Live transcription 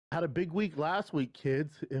Had a big week last week,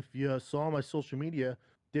 kids. If you saw my social media,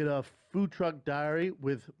 did a food truck diary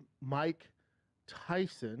with Mike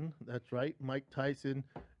Tyson. That's right. Mike Tyson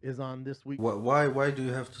is on this week. Why do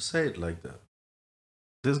you have to say it like that?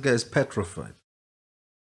 This guy is petrified.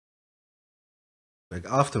 Like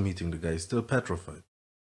after meeting the guy, he's still petrified.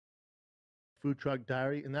 Food truck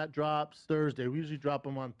diary, and that drops Thursday. We usually drop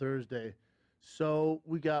them on Thursday. So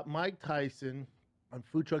we got Mike Tyson on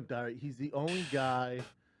food truck diary. He's the only guy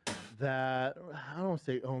that I don't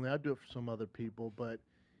say only. I do it for some other people, but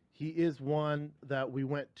he is one that we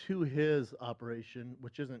went to his operation,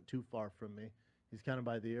 which isn't too far from me. He's kind of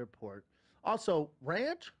by the airport. Also,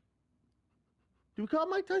 ranch. Do we call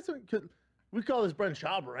Mike Tyson? We call this Brent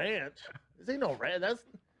Schaub ranch. This ain't no ranch.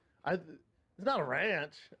 It's not a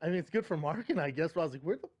ranch. I mean, it's good for marketing, I guess. But I was like,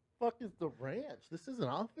 where the fuck is the ranch? This is an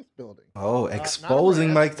office building. Oh, Not a exposing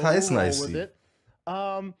ranch, Mike but we'll Tyson, I roll with see. it.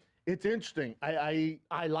 It's interesting. I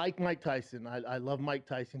like Mike Tyson. I love Mike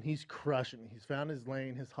Tyson. He's crushing. He's found his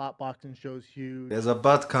lane. His hot boxing show's huge. There's a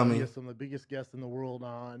butt He coming. has some of the biggest guests in the world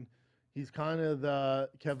on. He's kind of the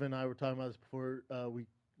Kevin and I were talking about this before we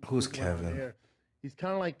Who's went on Kevin? air. He's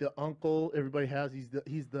kind of like the uncle everybody has.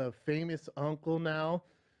 He's the famous uncle now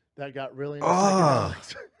that got really into Oh,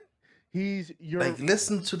 psychedelics. He's your like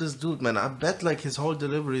listen to this dude, man. I bet like his whole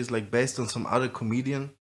delivery is like based on some other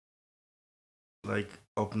comedian, like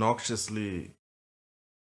obnoxiously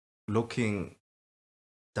looking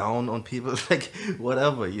down on people, like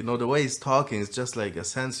whatever. You know, the way he's talking is just like a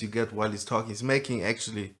sense you get while he's talking. He's making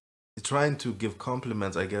actually, he's trying to give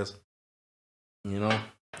compliments, I guess. You know,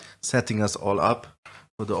 setting us all up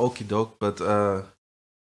for the okey doke, but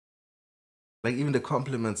like even the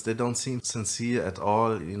compliments, they don't seem sincere at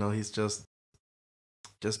all. You know, he's just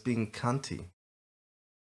being cunty.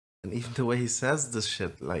 And even the way he says this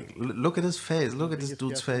shit, like look at his face, look at this biggest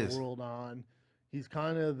dude's guest in the face. world on. He's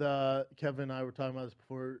kind of the Kevin and I were talking about this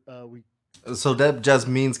before we So that just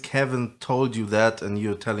means Kevin told you that and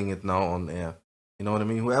you're telling it now on air. You know what I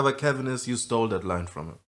mean? Whoever Kevin is, you stole that line from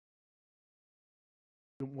him.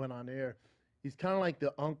 went on air. He's kind of like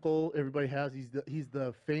the uncle everybody has. He's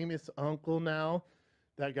the famous uncle now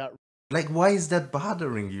that got Like, why is that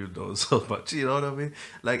bothering you though so much? You know what I mean?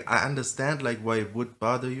 Like, I understand like why it would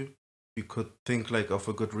bother you. You could think like of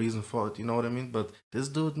a good reason for it. You know what I mean? But this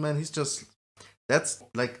dude, man, he's just that's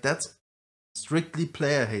strictly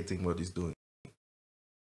player hating what he's doing.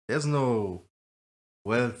 There's no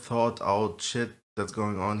well thought out shit that's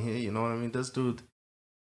going on here. You know what I mean? This dude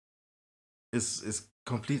is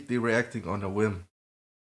completely reacting on a whim.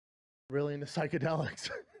 really into psychedelics.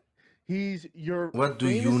 He's your What do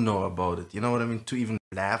you famous know about it? You know what I mean? To even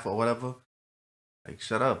laugh or whatever? Like,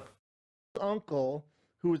 shut up. uncle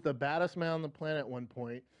who was the baddest man on the planet at one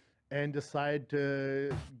point and decided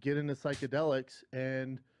to get into psychedelics.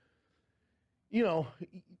 And you know,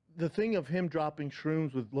 the thing of him dropping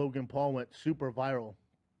shrooms with Logan Paul went super viral.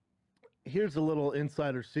 Here's a little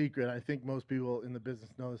insider secret. I think most people in the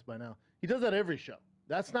business know this by now. He does that every show.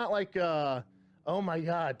 That's not like oh my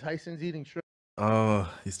god, Tyson's eating shrimp. Oh,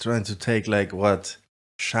 he's trying to take like what?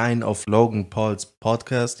 Shine of Logan Paul's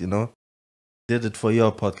podcast, you know? Did it for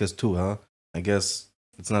your podcast too, huh? I guess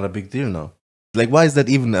it's not a big deal now. Like, why is that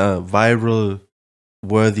even a viral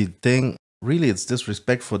worthy thing? Really, it's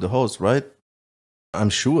disrespect for the host, right? I'm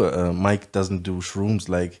sure Mike doesn't do shrooms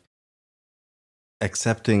like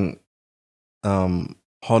accepting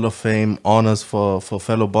Hall of Fame honors for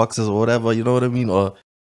fellow boxers or whatever, you know what I mean? Or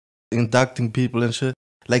inducting people and shit.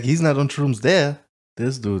 Like, he's not on shrooms there.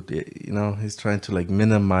 This dude, you know, he's trying to like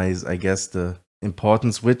minimize, I guess, the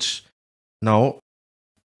importance, which now,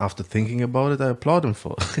 after thinking about it, I applaud him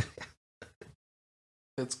for.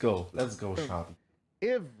 Let's go, Schaub.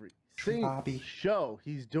 Every single Schabi. show,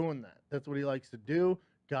 he's doing that. That's what he likes to do.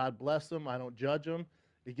 God bless him. I don't judge him.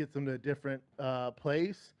 It gets him to a different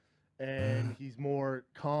place, and he's more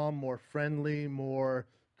calm, more friendly, more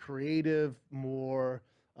creative, more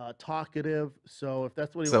talkative. So if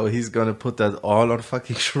that's what he So wants, he's gonna put that all on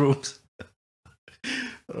fucking shrooms.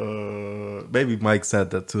 Maybe Mike said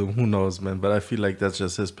that to him. Who knows, man? But I feel like that's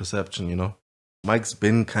just his perception, you know. Mike's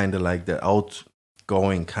been kind of like the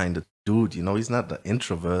outgoing kind of dude, you know. He's not the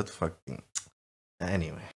introvert. Fucking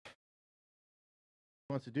anyway.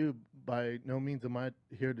 wants to do, by no means am I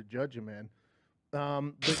here to judge a man.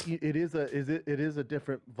 But it is a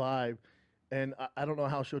different vibe, and I don't know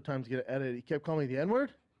how Showtime's gonna edit it. He kept calling me the N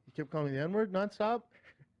word. He kept calling me the N word nonstop,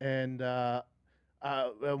 and at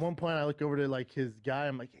one point I looked over to like his guy.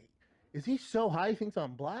 I'm like, is he so high he thinks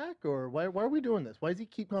I'm black, or why are we doing this? Why does he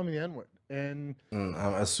keep calling me the N word? And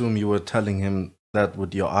I assume you were telling him that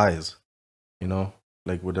with your eyes, you know,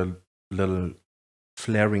 like with a little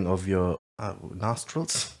flaring of your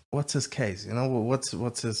nostrils. What's his case? You know,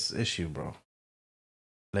 what's his issue, bro?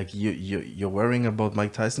 Like you're worrying about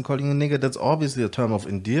Mike Tyson calling you a nigga. That's obviously a term of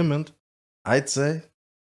endearment, I'd say.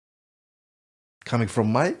 Coming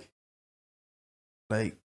from Mike,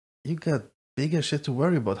 like you got bigger shit to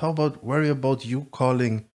worry about. How about worry about you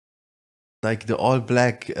calling like the all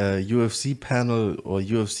black UFC panel or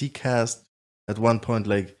UFC cast at one point,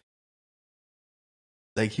 like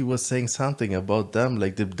he was saying something about them,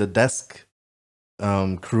 like the desk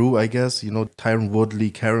crew, I guess, you know, Tyron Woodley,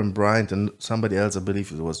 Karen Bryant, and somebody else, I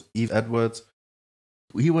believe it was Eve Edwards.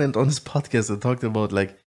 He went on his podcast and talked about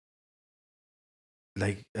like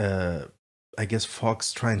I guess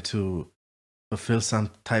Fox trying to fulfill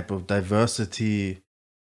some type of diversity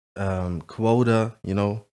quota, you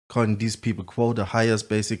know, calling these people quota hires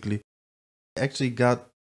basically. Actually got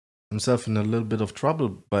himself in a little bit of trouble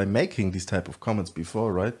by making these type of comments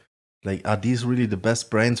before, right? Like, are these really the best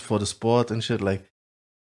brains for the sport and shit? Like,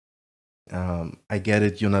 I get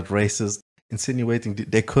it, you're not racist. Insinuating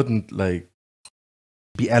they couldn't like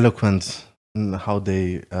be eloquent in how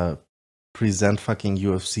they present fucking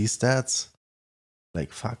UFC stats.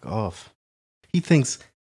 Like, fuck off. He thinks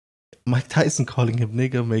Mike Tyson calling him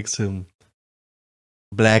nigger makes him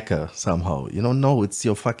blacker somehow. You know, no, it's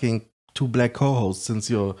your fucking two black co-hosts, since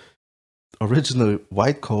your original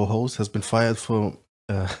white co-host has been fired for,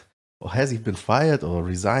 or has he been fired or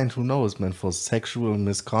resigned? Who knows, man, for sexual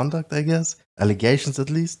misconduct, I guess. Allegations at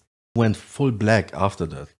least. Went full black after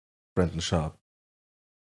that, Brendan Schaub.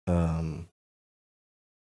 I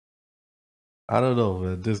don't know,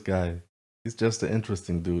 man. This guy, he's just an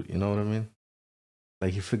interesting dude, you know what I mean?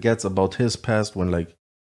 Like, he forgets about his past when, like,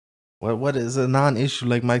 what is a non-issue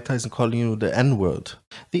like Mike Tyson calling you the N-word?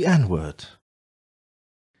 The N-word.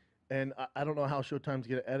 And I don't know how Showtime's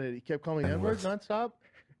gonna edit. He kept calling me N-word nonstop.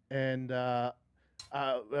 And at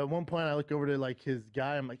one point, I looked over to like his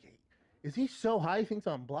guy. I'm like, hey, is he so high he thinks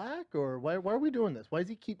I'm black, or why are we doing this? Why does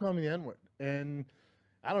he keep calling me the N-word? And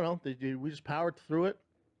I don't know. We just powered through it.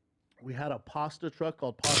 We had a pasta truck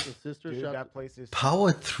called Pasta Sister. Dude, that place is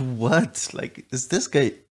Powered through what? Like, is this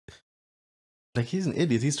guy like, he's an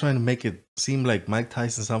idiot? He's trying to make it seem like Mike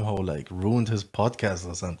Tyson somehow like ruined his podcast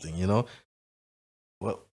or something, you know?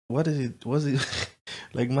 What is it? Was he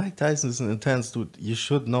like, Mike Tyson is an intense dude? You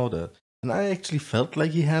should know that. And I actually felt like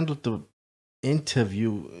he handled the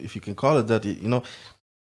interview, if you can call it that, you know,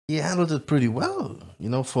 he handled it pretty well, you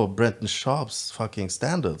know, for Brendan Schaub's fucking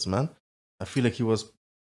standards, man. I feel like it was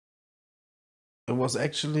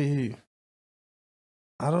actually,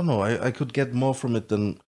 I don't know, I could get more from it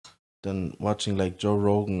than watching like Joe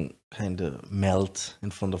Rogan kind of melt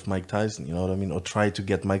in front of Mike Tyson, you know what I mean? Or try to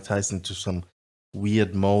get Mike Tyson to some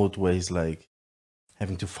weird mode where he's like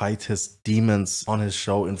having to fight his demons on his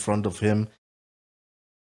show in front of him,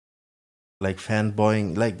 like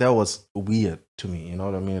fanboying. Like, that was weird to me, you know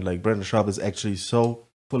what I mean? Like, Brendan Schaub is actually so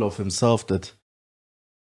full of himself that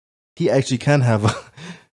he actually can have a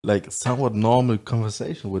like somewhat normal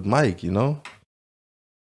conversation with Mike, you know?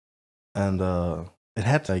 And it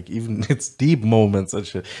had like even its deep moments and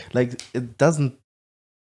shit. Like, it doesn't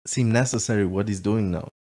seem necessary what he's doing now.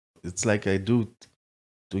 It's like I do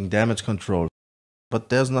doing damage control, but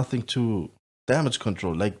there's nothing to damage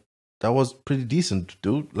control. Like, that was pretty decent,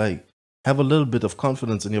 dude. Like, have a little bit of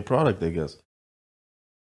confidence in your product, I guess.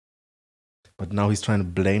 But now he's trying to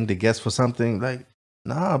blame the guest for something. Like,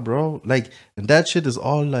 nah, bro. Like, and that shit is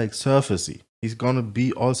all like surfacey. He's gonna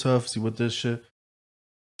be all surfacey with this shit.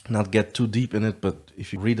 Not get too deep in it, but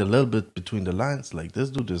if you read a little bit between the lines, like,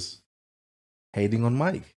 this dude is hating on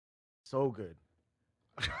Mike. so good.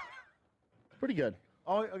 Pretty good.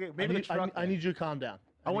 Oh, okay. Maybe the truck. I need you to calm down.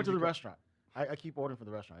 I went to the restaurant. I keep ordering for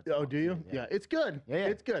the restaurant. Oh, do you? Yeah, it's good. Yeah.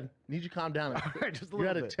 It's good. Need you to calm down. All right, just a You're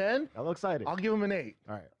little at a bit. 10? I'm excited. I'll give him an 8.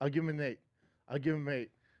 All right. I'll give him an 8. I'll give him an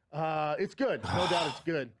 8. It's good. No doubt it's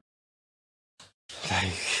good.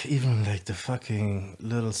 Like, even like the fucking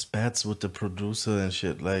little spats with the producer and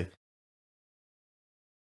shit. Like,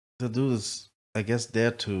 the dude is, I guess,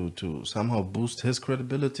 there to somehow boost his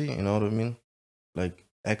credibility. You know what I mean? Like,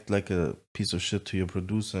 act like a piece of shit to your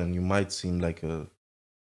producer, and you might seem like a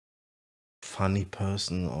funny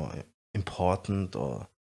person or important or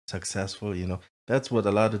successful. You know, that's what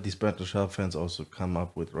a lot of these Brendan Schaub fans also come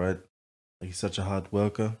up with, right? Like, he's such a hard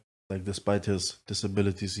worker. Like, despite his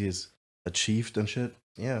disabilities, he has achieved and shit.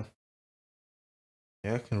 Yeah,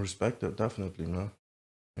 I can respect that, definitely, man.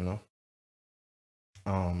 You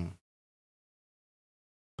know.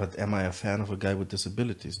 But am I a fan of a guy with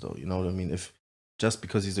disabilities, though? You know what I mean? If just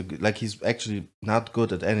because he's he's actually not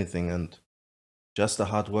good at anything and just a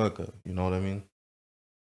hard worker, you know what I mean?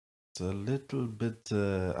 It's a little bit,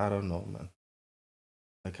 I don't know, man.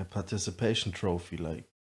 Like a participation trophy. Like,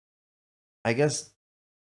 I guess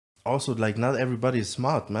also, like, not everybody is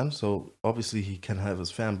smart, man. So obviously he can have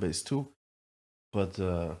his fan base too. But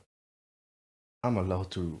I'm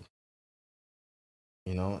allowed to,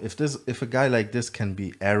 you know, if a guy like this can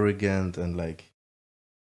be arrogant and like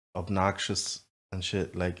obnoxious and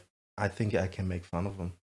shit, like, I think I can make fun of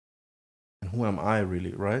him. And who am I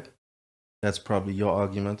really, right? That's probably your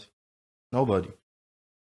argument. Nobody.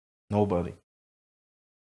 Nobody.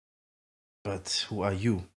 But who are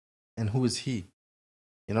you? And who is he?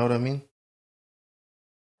 You know what I mean?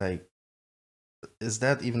 Like, is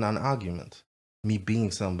that even an argument? Me being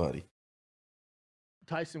somebody.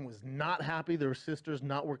 Tyson was not happy there were sisters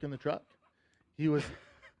not working the truck.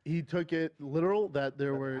 He took it literal that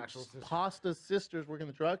there were pasta sisters working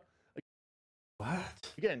the truck.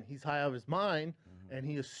 What? Again, he's high out of his mind, and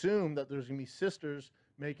he assumed that there's gonna be sisters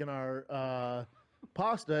making our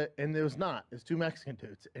pasta, and there was not. It's two Mexican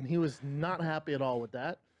dudes, and he was not happy at all with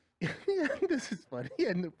that. This is funny. He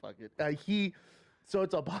had no fucking so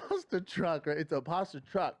it's a pasta truck, right? It's a pasta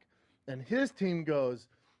truck, and his team goes,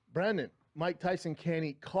 Brendan, Mike Tyson can't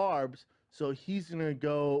eat carbs, so he's gonna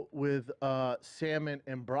go with salmon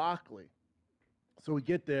and broccoli. So we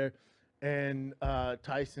get there, and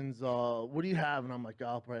Tyson's, what do you have? And I'm like,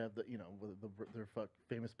 I'll probably have their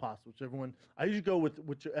famous pasta, whichever one. I usually go with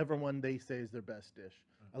whichever one they say is their best dish.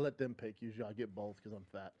 I let them pick. Usually I get both because I'm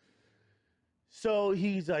fat. So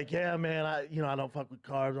he's like, yeah, man, I don't fuck with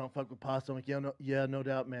carbs. I don't fuck with pasta. I'm like, yeah, no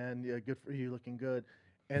doubt, man. Yeah, good for you, looking good.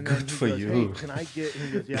 And then Good he for goes, you. hey, can I get? And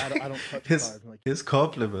he goes, yeah, I don't touch carbs. I'm like, His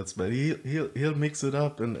compliments, man. He'll mix it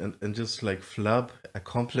up and just like flub a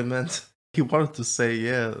compliment. He wanted to say,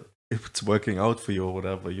 yeah, if it's working out for you or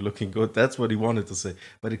whatever, you're looking good. That's what he wanted to say.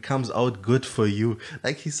 But it comes out good for you.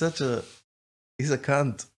 Like he's a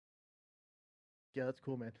cunt. yeah, that's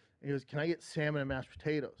cool, man. And he goes, can I get salmon and mashed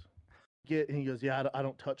potatoes? And he goes, yeah, I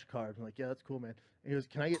don't touch carbs. I'm like, yeah, that's cool, man. And he goes,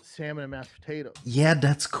 can I get salmon and mashed potatoes? Yeah,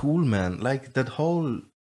 that's cool, man. Like that whole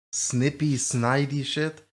snippy, snidey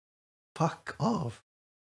shit. Fuck off.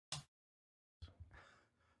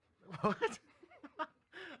 What?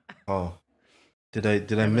 Oh. Did I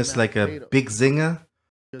Salmon miss mashed like a potatoes. big zinger?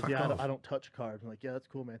 He goes, Fuck yeah, off. I don't touch carbs. I'm like, yeah, that's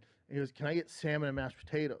cool, man. And he goes, can I get salmon and mashed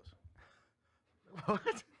potatoes?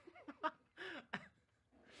 What?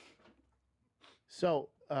 So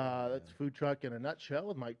that's food truck in a nutshell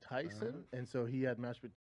with Mike Tyson. And so he had mashed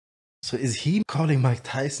potatoes. So is he calling Mike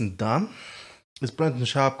Tyson dumb? Is Brendan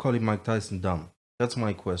Schaub calling Mike Tyson dumb? That's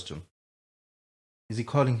my question. Is he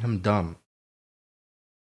calling him dumb?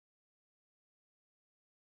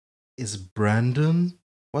 Is Brandon?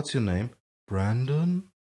 What's your name? Brandon?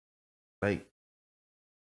 Like,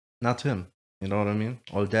 not him. You know what I mean?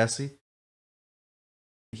 Audacity.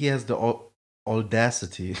 He has the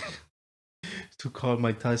audacity to call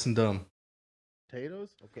Mike Tyson dumb.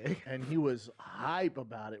 Okay. And he was hype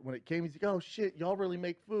about it. When it came, he's like, oh shit, y'all really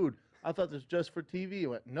make food. I thought this was just for TV. I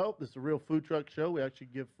went, nope, this is a real food truck show. We actually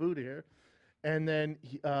give food here. And then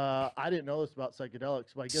I didn't know this about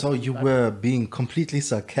psychedelics, but I guess So you were being completely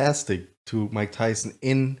sarcastic to Mike Tyson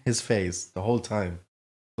in his face the whole time.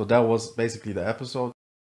 So that was basically the episode.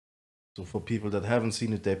 So for people that haven't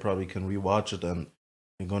seen it, they probably can rewatch it and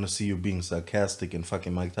you're gonna see you being sarcastic in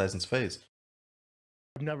fucking Mike Tyson's face.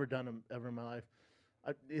 I've never done them ever in my life.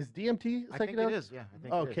 Is DMT psychedelic? I think it is, yeah. I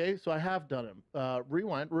think Okay, it is. so I have done them.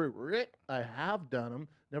 Rewind. I have done them.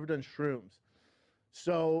 Never done shrooms.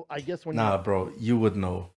 So I guess when Nah, bro, you would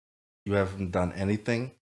know. You haven't done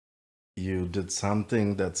anything. You did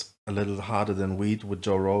something that's a little harder than weed with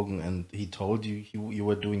Joe Rogan, and he told you you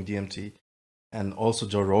were doing DMT. And also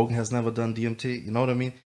Joe Rogan has never done DMT. You know what I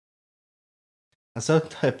mean? A certain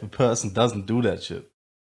type of person doesn't do that shit.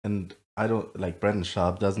 And I don't, like, Brendan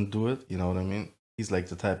Schaub doesn't do it. You know what I mean? He's like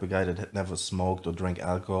the type of guy that had never smoked or drank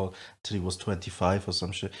alcohol till he was 25 or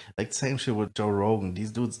some shit. Like, same shit with Joe Rogan.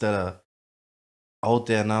 These dudes that are out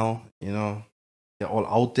there now, you know, they're all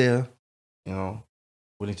out there, you know,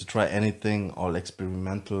 willing to try anything, all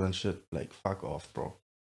experimental and shit. Like, fuck off, bro.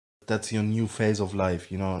 That's your new phase of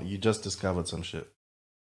life, you know, you just discovered some shit.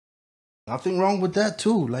 Nothing wrong with that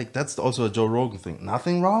too. Like, that's also a Joe Rogan thing.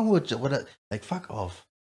 Nothing wrong with like, fuck off.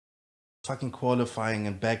 Fucking qualifying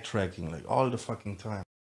and backtracking, like, all the fucking time.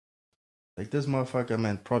 Like, this motherfucker,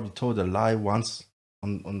 man, probably told a lie once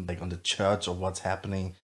on the church or what's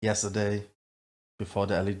happening yesterday before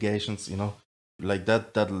the allegations, you know, like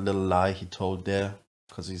that little lie he told there,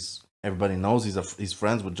 because everybody knows he's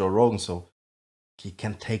friends with Joe Rogan, so he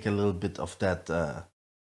can take a little bit of that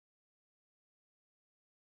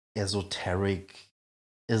esoteric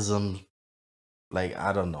ism, like,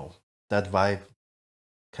 I don't know, that vibe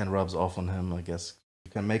can rubs off on him, I guess.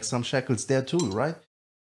 You can make some shekels there too, right?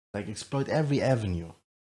 Like exploit every avenue.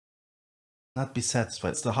 Not be satisfied.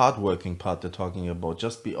 It's the hardworking part they're talking about.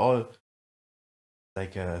 Just be all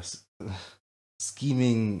like a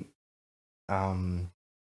scheming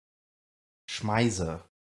Schmeiser.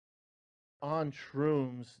 On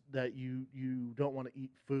shrooms that you don't want to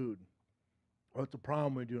eat food. What's the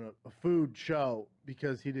problem with doing a food show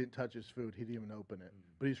because he didn't touch his food. He didn't even open it.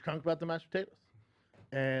 But he's crunk about the mashed potatoes.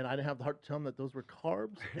 And I didn't have the heart to tell him that those were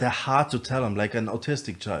carbs. They're hard to tell him, like an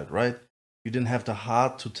autistic child, right? You didn't have the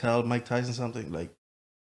heart to tell Mike Tyson something. Like,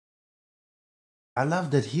 I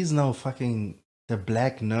love that he's now fucking the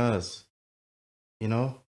black nurse. You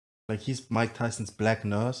know? Like, he's Mike Tyson's black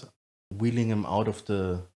nurse, wheeling him out of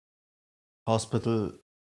the hospital.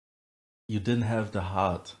 You didn't have the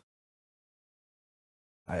heart.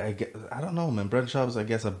 I don't know, man. Brent Schaub is, I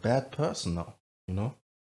guess, a bad person now, you know?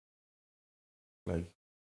 Like,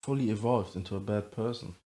 fully evolved into a bad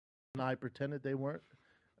person. And I pretended they weren't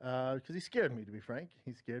because he scared me, to be frank.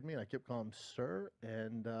 He scared me, and I kept calling him sir.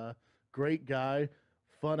 And great guy,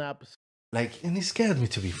 fun episode. Like, and he scared me,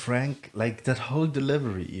 to be frank. Like, that whole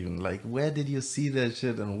delivery, even. Like, where did you see that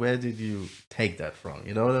shit and where did you take that from?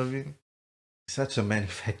 You know what I mean? He's such a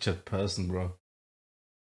manufactured person, bro.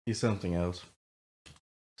 He's something else.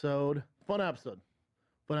 Fun episode.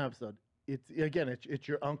 It's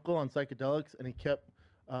your uncle on psychedelics, and he kept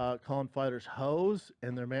calling fighters hoes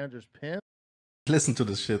and their managers pimp. Listen to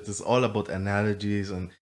this shit. It's all about analogies, and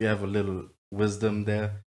you have a little wisdom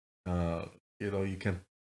there. You know, you can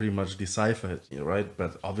pretty much decipher it, right?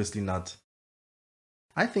 But obviously not.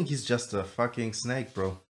 I think he's just a fucking snake,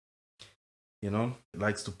 bro. You know, he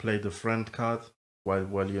likes to play the friend card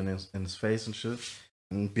while you're in his face and shit.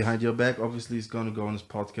 And behind your back, obviously, he's gonna go on his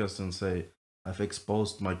podcast and say, I've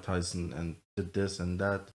exposed Mike Tyson and did this and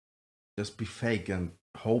that. Just be fake and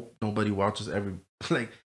hope nobody watches every...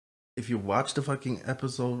 Like, if you watch the fucking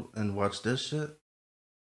episode and watch this shit,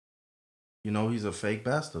 you know he's a fake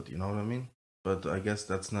bastard, you know what I mean? But I guess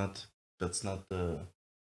that's not the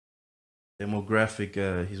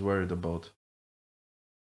demographic he's worried about.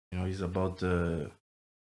 You know, he's about the...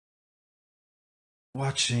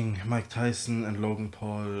 watching Mike Tyson and Logan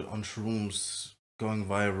Paul on shrooms going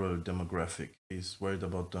viral demographic. He's worried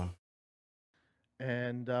about them.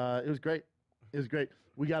 And it was great.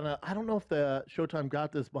 We got I don't know if the Showtime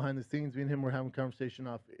got this behind the scenes. Me and him were having a conversation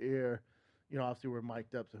off air. You know, obviously we're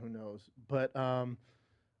mic'd up, so who knows. But I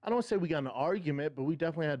don't want to say we got an argument, but we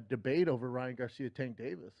definitely had a debate over Ryan Garcia, Tank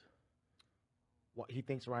Davis. What he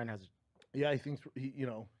thinks Ryan has? Yeah, he thinks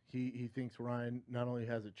he thinks Ryan not only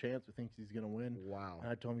has a chance, but thinks he's gonna win. Wow.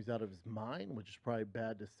 And I told him he's out of his mind, which is probably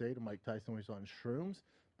bad to say to Mike Tyson when he's on shrooms.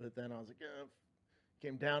 But then I was like,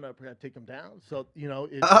 came down, I got to take him down. So you know,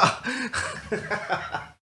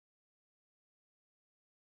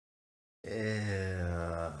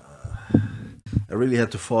 yeah. I really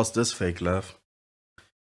had to force this fake laugh.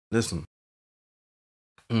 Listen.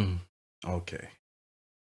 Okay.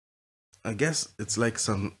 I guess it's like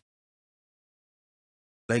some...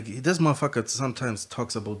 Like, this motherfucker sometimes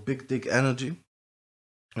talks about big dick energy.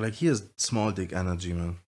 Like, he has small dick energy,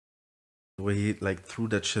 man. The way he, like, threw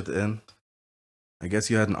that shit in. I guess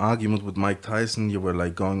you had an argument with Mike Tyson. You were,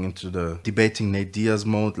 like, going into the debating Nate Diaz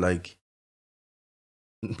mode. Like,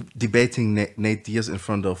 debating Nate Diaz in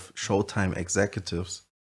front of Showtime executives.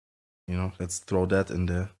 You know, let's throw that in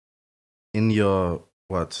there. In your,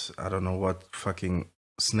 what, I don't know what fucking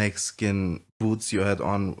snakeskin boots you had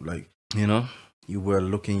on. Like, you know, you were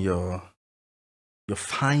looking your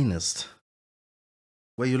finest.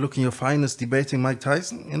 Were you looking your finest debating Mike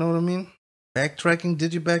Tyson? You know what I mean? Backtracking?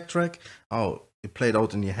 Did you backtrack? Oh, it played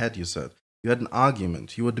out in your head, you said. You had an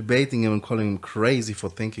argument. You were debating him and calling him crazy for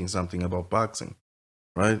thinking something about boxing.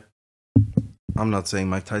 Right? I'm not saying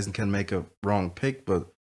Mike Tyson can make a wrong pick, but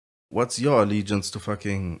what's your allegiance to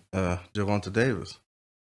fucking Gervonta Davis?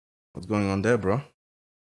 What's going on there, bro?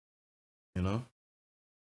 You know?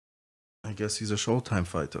 I guess he's a Showtime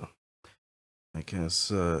fighter. I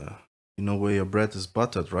guess you know where your bread is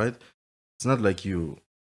buttered, right? It's not like you're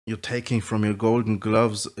taking from your Golden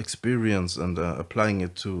Gloves experience and applying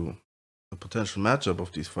it to a potential matchup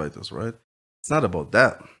of these fighters, right? It's not about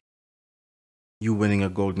that. You winning a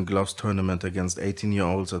Golden Gloves tournament against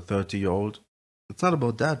 18-year-olds or 30-year-old. It's not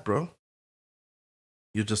about that, bro.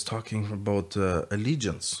 You're just talking about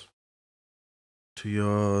allegiance to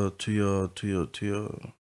your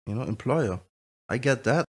employer. I get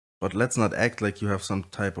that, but let's not act like you have some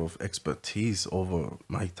type of expertise over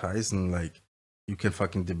Mike Tyson. Like, you can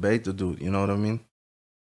fucking debate the dude. You know what I mean?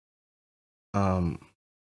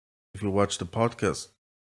 If you watch the podcast,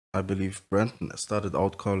 I believe Brandon started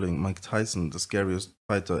out calling Mike Tyson the scariest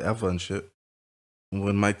fighter ever and shit.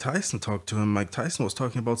 When Mike Tyson talked to him, Mike Tyson was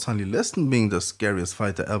talking about Sonny Liston being the scariest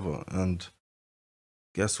fighter ever. And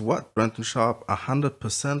guess what? Brandon Schaub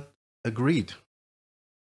 100% agreed.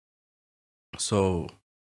 So,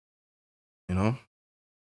 you know,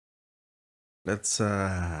 let's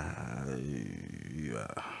yeah.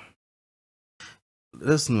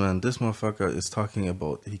 Listen, man, this motherfucker is talking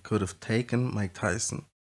about he could have taken Mike Tyson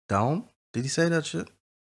down. Did he say that shit?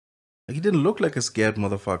 Like, he didn't look like a scared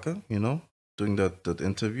motherfucker, you know, doing that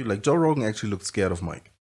interview. Like, Joe Rogan actually looked scared of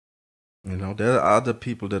Mike. You know, there are other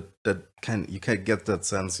people that you can't get that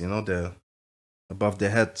sense, you know, they're above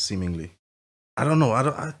their head seemingly. I don't know.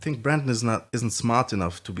 I think Brandon isn't smart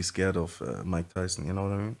enough to be scared of Mike Tyson, you know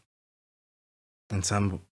what I mean? And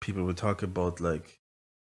some people will talk about like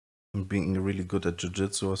him being really good at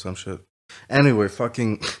jiu-jitsu or some shit. Anyway,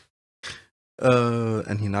 fucking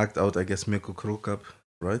and he knocked out, I guess, Mirko Krokap,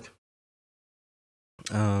 right?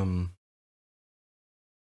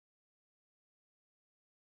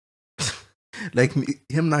 Like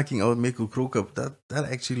him knocking out Mirko Krokap, that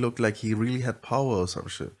actually looked like he really had power or some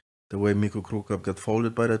shit. The way Mirko Krokap got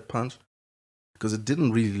folded by that punch, because it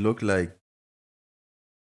didn't really look like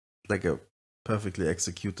a perfectly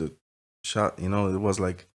executed shot. You know, it was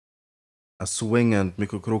like a swing and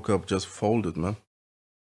Mirko Krokap just folded, man.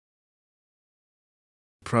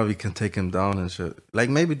 Probably can take him down and shit. Like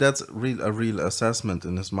maybe that's a real assessment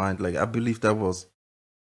in his mind. Like I believe that was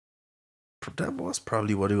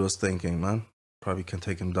probably what he was thinking, man. Probably can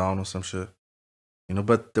take him down or some shit. You know,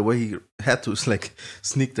 but the way he had to like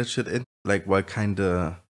sneak that shit in, like while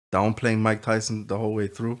kinda downplaying Mike Tyson the whole way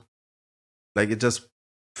through. Like it just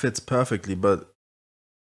fits perfectly, but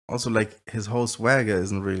also like his whole swagger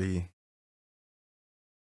isn't really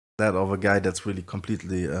that of a guy that's really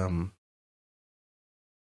completely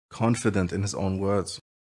confident in his own words.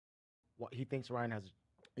 What he thinks Ryan has.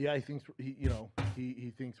 Yeah, he thinks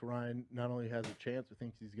he thinks Ryan not only has a chance, but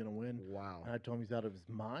thinks he's gonna win. Wow. And I told him he's out of his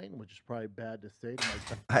mind, which is probably bad to say to Mike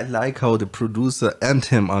Tyson. I like how the producer and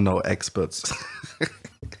him are now experts.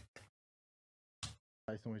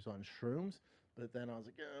 Tyson was on shrooms, but then I was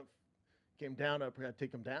like, came down, I gotta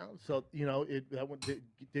take him down. So you know, that one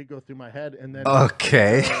did go through my head, and then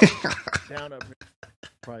okay. down,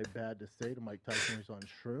 probably bad to say to Mike Tyson was on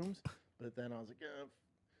shrooms, but then I was like,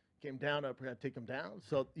 came down, I gotta take him down.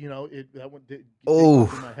 So you know, that one did go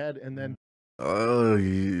through my head, and then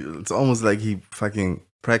it's almost like he fucking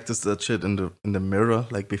practiced that shit in the mirror,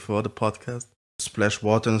 like before the podcast. Splash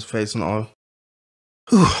water in his face and all.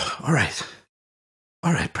 Whew, all right,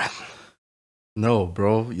 Brandon. No,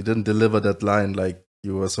 bro, you didn't deliver that line like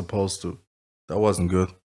you were supposed to. That wasn't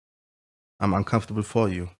good. I'm uncomfortable for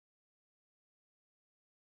you.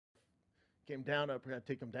 came down, I gotta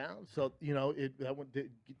take him down. So you know, that one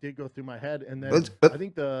did go through my head, and then But I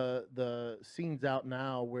think the scene's out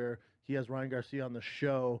now where he has Ryan Garcia on the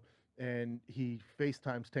show, and he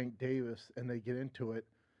FaceTimes Tank Davis, and they get into it.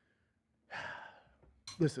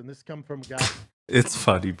 Listen, this comes from a guy. It's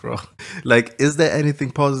funny, bro. Like, is there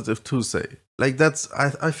anything positive to say? Like,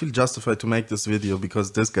 I feel justified to make this video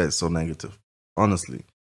because this guy is so negative, honestly.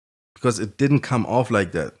 Because it didn't come off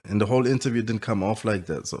like that. And the whole interview didn't come off like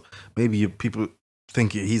that. So maybe people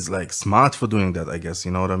think he's like smart for doing that, I guess.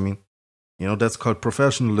 You know what I mean? You know, that's called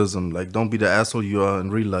professionalism. Like, don't be the asshole you are in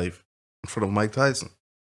real life in front of Mike Tyson.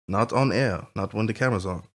 Not on air, not when the camera's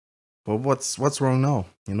on. But what's wrong now?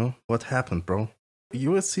 You know, what happened, bro?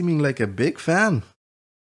 You were seeming like a big fan.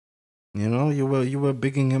 You know, you were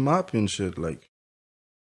bigging him up and shit, like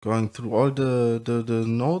going through all the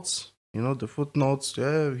notes, you know, the footnotes.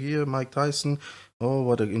 Yeah, here Mike Tyson. Oh,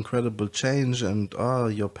 what an incredible change, and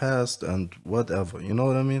your past and whatever. You know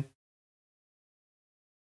what I mean?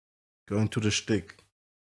 Going to the shtick,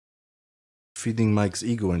 feeding Mike's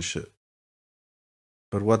ego and shit.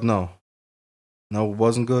 But what now? Now it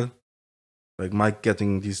wasn't good. Like Mike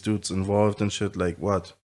getting these dudes involved and shit. Like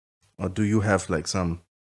what? Or do you have like some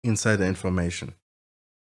insider information?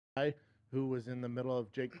 Who was in the middle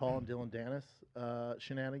of Jake Paul and Dylan Dennis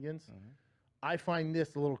shenanigans. I find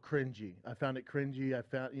this a little cringy. I found it cringy. I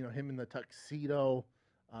found, you know, him in the tuxedo.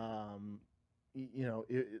 You know,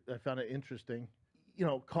 I found it interesting. You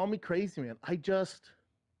know, call me crazy, man.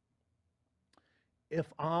 If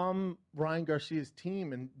I'm Ryan Garcia's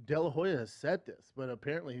team, and De La Hoya has said this, but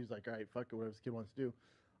apparently he's like, all right, fuck it, whatever this kid wants to do.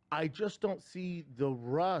 I just don't see the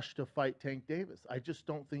rush to fight Tank Davis. I just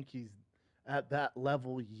don't think he's at that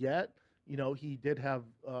level yet. You know, he did have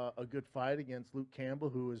a good fight against Luke Campbell,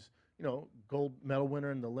 who is, you know, gold medal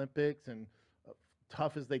winner in the Olympics and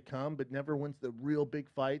tough as they come, but never wins the real big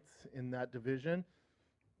fights in that division.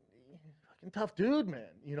 fucking tough dude, man.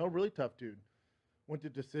 You know, really tough dude. Went to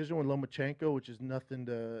decision with Lomachenko, which is nothing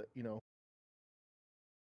to, you know.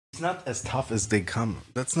 He's not as tough as they come.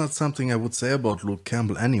 That's not something I would say about Luke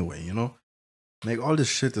Campbell anyway, you know? Like, all this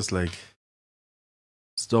shit is like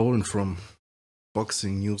stolen from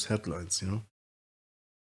boxing news headlines, you know?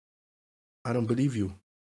 I don't believe you.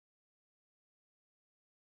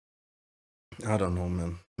 I don't know,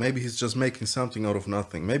 man. Maybe he's just making something out of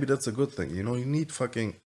nothing. Maybe that's a good thing, you know? You need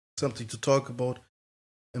fucking something to talk about,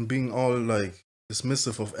 and being all like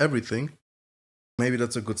dismissive of everything. Maybe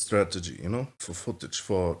that's a good strategy, you know? For footage,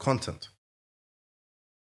 for content.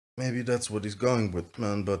 Maybe that's what he's going with,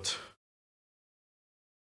 man, but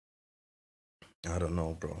I don't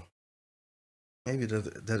know, bro. Maybe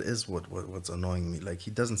that is what's annoying me. Like,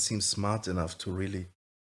 he doesn't seem smart enough to really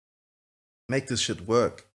make this shit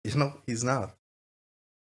work. You know, he's not.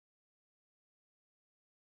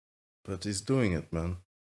 But he's doing it, man.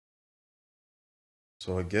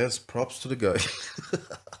 So I guess props to the guy.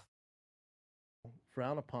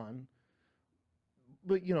 Frown upon.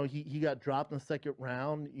 But, you know, he got dropped in the second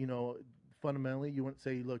round. You know, fundamentally, you wouldn't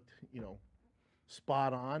say he looked, you know,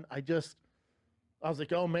 spot on. I was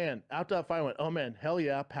like, oh, man. After that fight, I went, oh, man, hell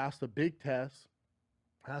yeah, passed a big test.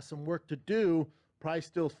 Has some work to do. Probably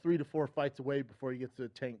still 3 to 4 fights away before he gets to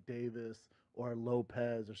Tank Davis or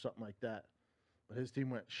Lopez or something like that. But his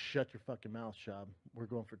team went, shut your fucking mouth, Schaub. We're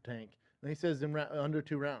going for Tank. And he says in under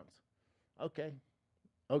 2 rounds. Okay.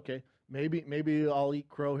 Maybe I'll eat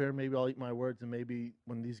crow here. Maybe I'll eat my words. And maybe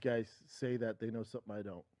when these guys say that, they know something I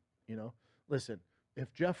don't. You know? Listen,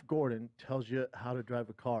 if Jeff Gordon tells you how to drive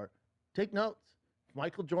a car, take notes. If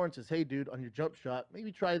Michael Jordan says, hey, dude, on your jump shot,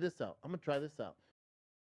 maybe try this out. I'm going to try this out.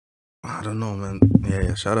 I don't know, man.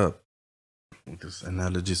 Yeah, shut up with these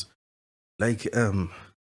analogies. Like,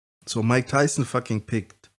 so Mike Tyson fucking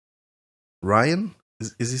picked Ryan?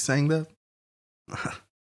 Is he saying that?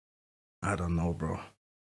 I don't know, bro.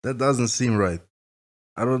 That doesn't seem right.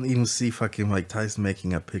 I don't even see fucking Mike Tyson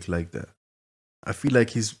making a pick like that. I feel like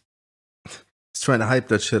he's trying to hype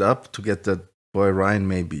that shit up to get that boy Ryan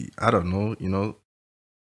maybe, I don't know, you know,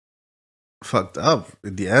 fucked up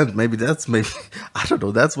in the end. Maybe I don't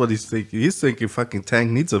know, that's what he's thinking. He's thinking fucking Tank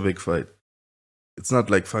needs a big fight. It's not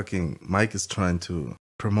like fucking Mike is trying to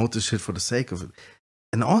promote this shit for the sake of it.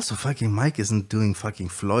 And also fucking Mike isn't doing fucking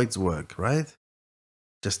Floyd's work, right?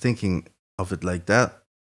 Just thinking of it like that.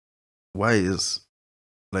 Why is,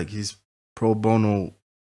 like, he's pro bono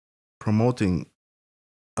promoting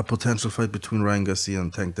a potential fight between Ryan Garcia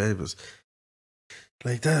and Tank Davis?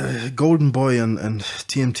 Like that, Golden Boy and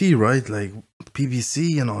TMT, right? Like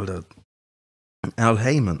PBC and all that. Al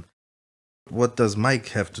Heyman. What does Mike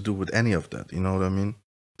have to do with any of that? You know what I mean?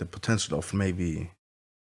 The potential of maybe,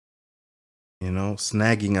 you know,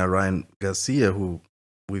 snagging a Ryan Garcia who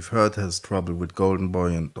we've heard has trouble with Golden Boy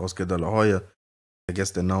and Oscar De La Hoya. I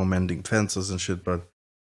guess they're now mending fences and shit, but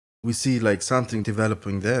we see like something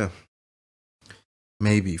developing there.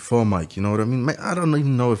 Maybe for Mike, you know what I mean? I don't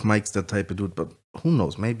even know if Mike's that type of dude, but who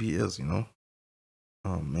knows? Maybe he is, you know?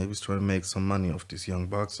 Maybe he's trying to make some money off these young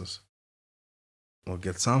boxers. Or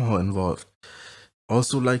get somehow involved.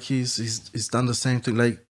 Also, like, he's done the same thing.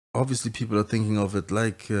 Like, obviously people are thinking of it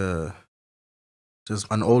like just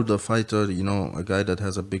an older fighter, you know, a guy that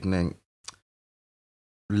has a big name,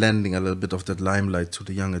 lending a little bit of that limelight to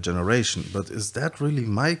the younger generation. But is that really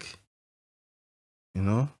Mike? You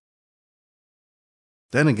know?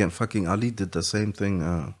 Then again, fucking Ali did the same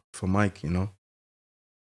thing for Mike, you know?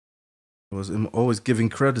 It was always giving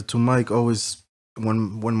credit to Mike, always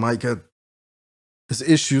when Mike had his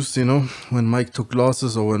issues, you know? When Mike took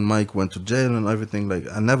losses or when Mike went to jail and everything. Like,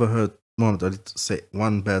 I never heard Muhammad Ali say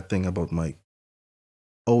one bad thing about Mike.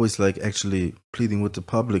 Always, like, actually pleading with the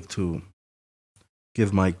public to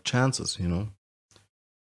give Mike chances, you know?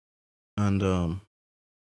 And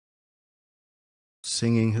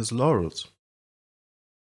singing his laurels.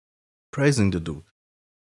 Praising the dude.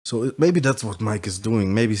 So maybe that's what Mike is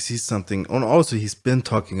doing. Maybe he sees something. And also, he's been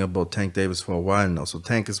talking about Tank Davis for a while now. So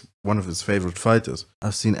Tank is one of his favorite fighters.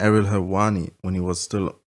 I've seen Ariel Helwani when he was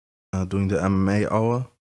still doing the MMA hour.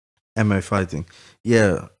 MMA fighting.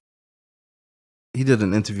 Yeah. He did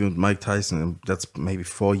an interview with Mike Tyson. And that's maybe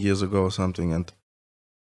 4 years ago or something.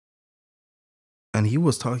 And he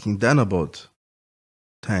was talking then about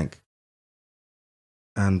Tank.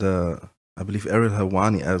 And I believe Ariel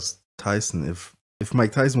Helwani asked Tyson if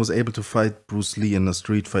Mike Tyson was able to fight Bruce Lee in a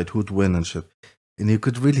street fight, who'd win and shit. And you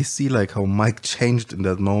could really see like how Mike changed in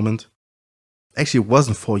that moment. Actually, it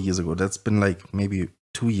wasn't 4 years ago. That's been like maybe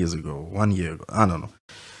 2 years ago, 1 year ago. I don't know.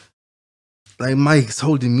 Like Mike's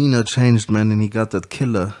whole demeanor changed, man, and he got that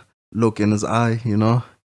killer look in his eye, you know?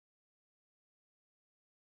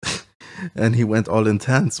 And he went all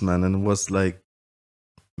intense, man, and was like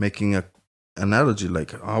making a analogy,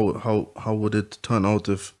 like how would it turn out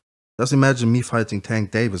if, just imagine me fighting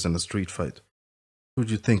Tank Davis in a street fight. Who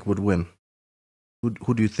do you think would win?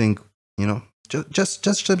 Who do you think, you know?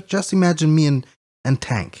 Just imagine me and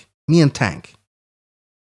Tank. Me and Tank.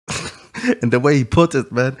 And the way he put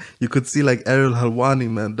it, man, you could see like Ariel Halwani,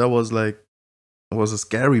 man. That was a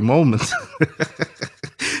scary moment.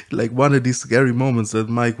 Like one of these scary moments that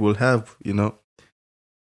Mike will have, you know.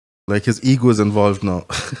 Like his ego is involved now.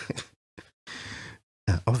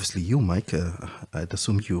 Yeah, obviously you, Mike. I'd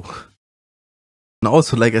assume you. And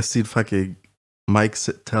also, like I see fucking Mike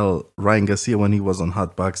tell Ryan Garcia when he was on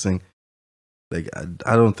Hot Boxing. Like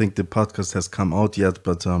I don't think the podcast has come out yet,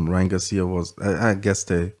 but Ryan Garcia was. I guess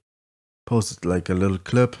they posted like a little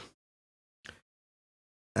clip,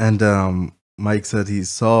 and Mike said he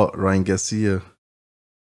saw Ryan Garcia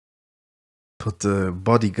put the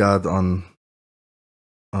bodyguard on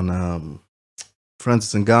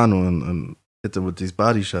Francis Ngannou and hit him with these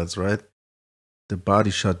body shots, right? The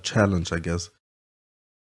body shot challenge, I guess.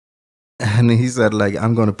 And he said, like,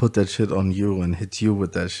 I'm gonna put that shit on you and hit you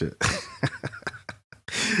with that shit.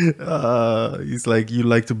 He's like, you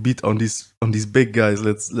like to beat on these big guys.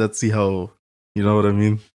 Let's see how, you know what I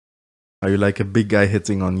mean? How you like a big guy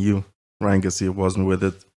hitting on you. Ryan Garcia wasn't with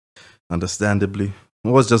it, understandably. It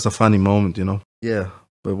was just a funny moment, you know? Yeah.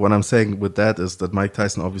 But what I'm saying with that is that Mike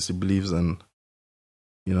Tyson obviously believes in,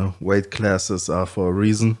 you know, weight classes are for a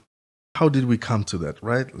reason. How did we come to that,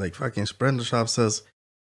 right? Like fucking Brendan Schaub says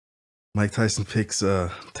Mike Tyson picks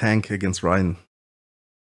Tank against Ryan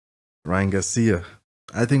Garcia.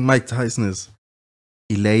 I think Mike Tyson is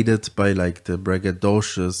elated by like the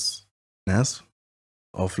braggadociousness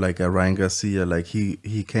of like a Ryan Garcia. Like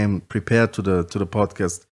he came prepared to the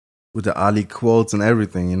podcast with the Ali quotes and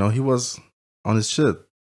everything. You know, he was on his shit.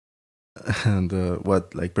 And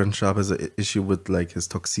what, like Brendan Schaub has an issue with like his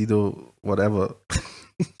tuxedo, whatever.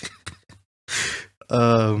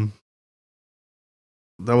 That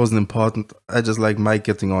wasn't important. I just like Mike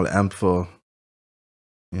getting all amped for,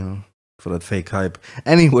 you know, for that fake hype.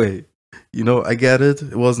 Anyway, you know, I get it.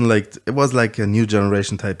 It was like a new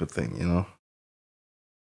generation type of thing, you know.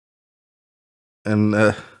 And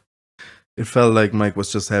it felt like Mike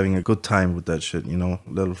was just having a good time with that shit, you know.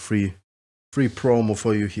 A little free promo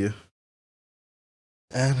for you here.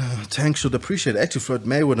 And Tank should appreciate it. Actually, Floyd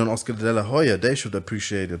Mayweather and Oscar De La Hoya, they should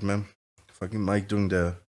appreciate it, man. Fucking Mike doing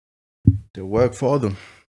their work for them.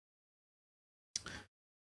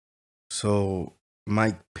 So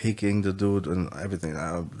Mike picking the dude and everything,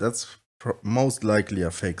 that's most likely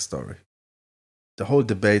a fake story. The whole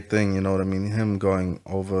debate thing, you know what I mean? Him going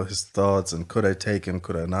over his thoughts and could I take him,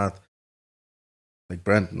 could I not? Like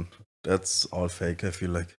Brandon, that's all fake, I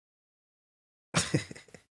feel like.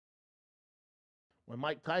 When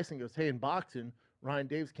Mike Tyson goes, hey, in boxing, Ryan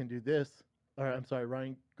Davis can do this, or I'm sorry,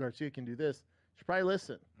 Ryan Garcia can do this, you should probably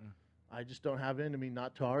listen. I just don't have it in me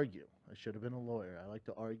not to argue. I should have been a lawyer. I like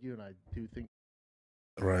to argue, and I do think.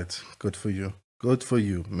 Right. Good for you. Good for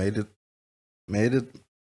you. You made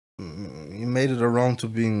it around to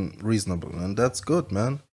being reasonable, and that's good,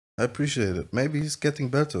 man. I appreciate it. Maybe he's getting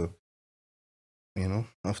better. You know,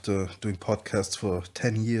 after doing podcasts for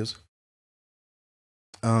 10 years.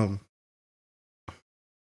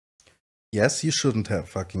 Yes, you shouldn't have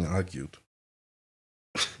fucking argued.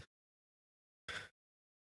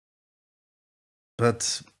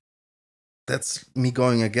 But that's me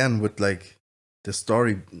going again with like the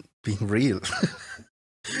story being real.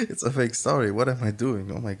 It's a fake story. What am I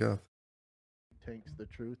doing? Oh my god. Tank's the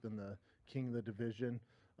truth and the king of the division.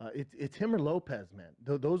 It's him or Lopez, man.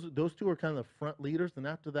 Those two are kind of the front leaders, and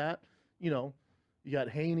after that, you know, you got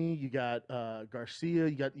Haney, you got Garcia,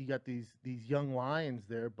 you got these young lions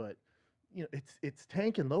there, but you know, it's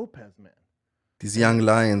Tank and Lopez, man. These young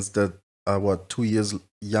lions that are what, 2 years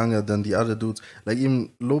younger than the other dudes. Like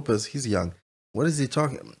even Lopez, he's young. What is he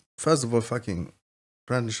talking? First of all, fucking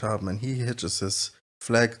Brandon Schaub, man, he hitches his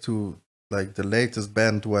flag to like the latest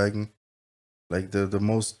bandwagon, like the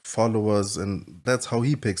most followers, and that's how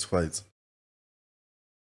he picks fights.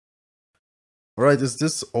 All right, is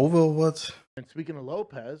this over or what? And speaking of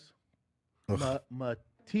Lopez, Ugh.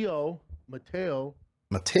 Mateo, Mateo,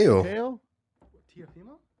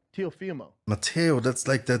 that's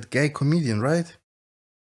like that gay comedian, right?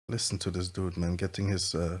 Listen to this dude, man, getting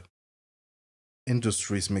his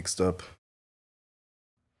industries mixed up.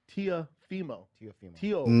 Teofimo.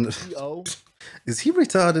 Is he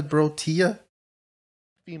retarded, bro? Teofimo.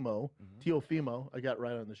 Teofimo. I got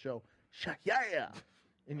right on the show. Yeah.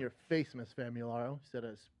 In your face, Miss Famularo. Said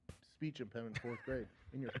a speech impediment in 4th grade.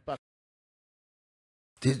 In your fuck.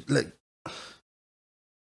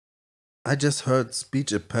 I just heard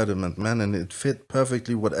speech impediment, man, and it fit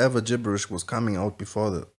perfectly whatever gibberish was coming out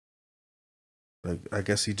before that. Like, I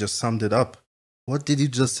guess he just summed it up. What did you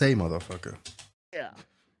just say, motherfucker? Yeah.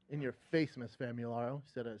 In your face, Miss Famularo.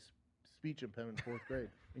 Said a speech impediment in 4th grade.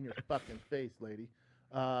 In your fucking face, lady.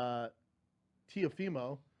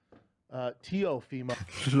 Teofimo.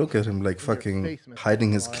 Look at him like fucking face,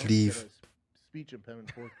 hiding his Famularo. cleave. Said a speech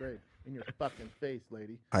impediment in 4th grade. In your fucking face,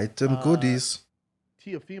 lady. Hide them goodies.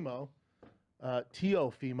 Teofimo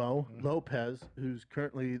Lopez, who's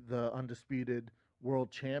currently the undisputed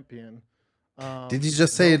world champion. Did you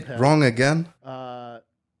just say it wrong again?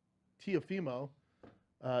 Teofimo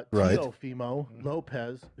Right.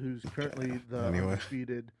 Lopez, who's currently the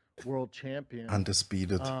undisputed world champion.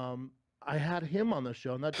 Undisputed. I had him on the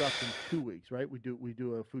show, and that drops in 2 weeks, right? We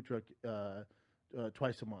do a food truck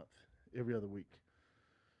twice a month, every other week.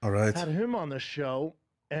 All right. Had him on the show,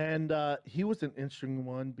 and he was an interesting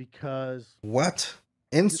one because what?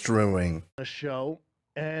 Instruing. A show,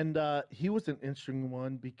 and he was an interesting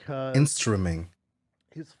one because Instruing.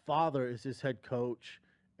 His father is his head coach,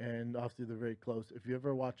 and obviously they're very close. If you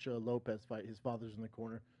ever watch a Lopez fight, his father's in the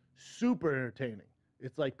corner. Super entertaining.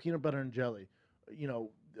 It's like peanut butter and jelly. You know,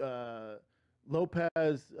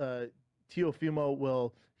 Lopez, Teofimo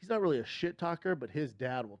will. He's not really a shit talker, but his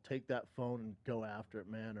dad will take that phone and go after it,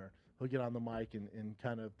 man. Or he'll get on the mic and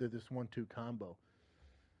kind of do this 1-2 combo.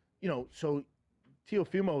 You know, so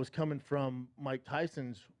Teofimo was coming from Mike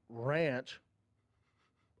Tyson's ranch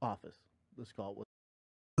office. Let's call it what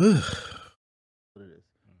it is.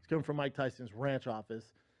 It's coming from Mike Tyson's ranch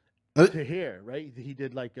office to here, right? He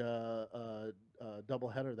did like a double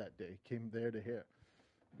header that day. Came there to here.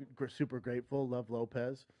 Super grateful. Love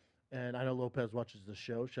Lopez. And I know Lopez watches the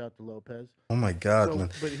show. Shout out to Lopez. Oh my God, man.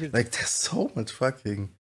 Like, there's so much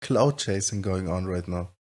fucking cloud chasing going on right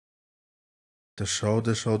now. The show.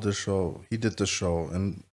 He did the show.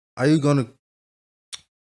 And are you gonna...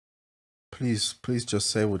 Please just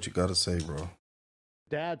say what you gotta say, bro.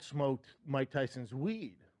 Dad smoked Mike Tyson's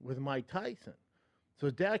weed with Mike Tyson. So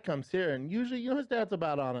his dad comes here, and usually, you know, his dad's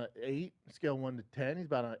about on an 8, scale 1 to 10. He's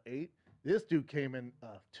about on an 8. This dude came in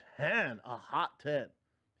a 10, a hot 10.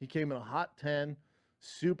 He came in a hot 10,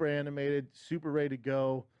 super animated, super ready to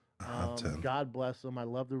go. God bless him. I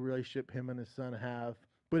love the relationship him and his son have.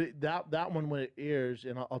 But that one, when it airs,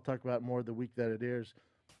 and I'll talk about more the week that it airs,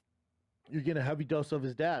 you're getting a heavy dose of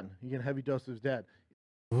his dad.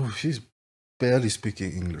 Ooh, she's barely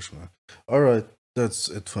speaking English, man. All right, that's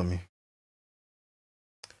it for me.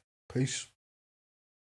 Peace.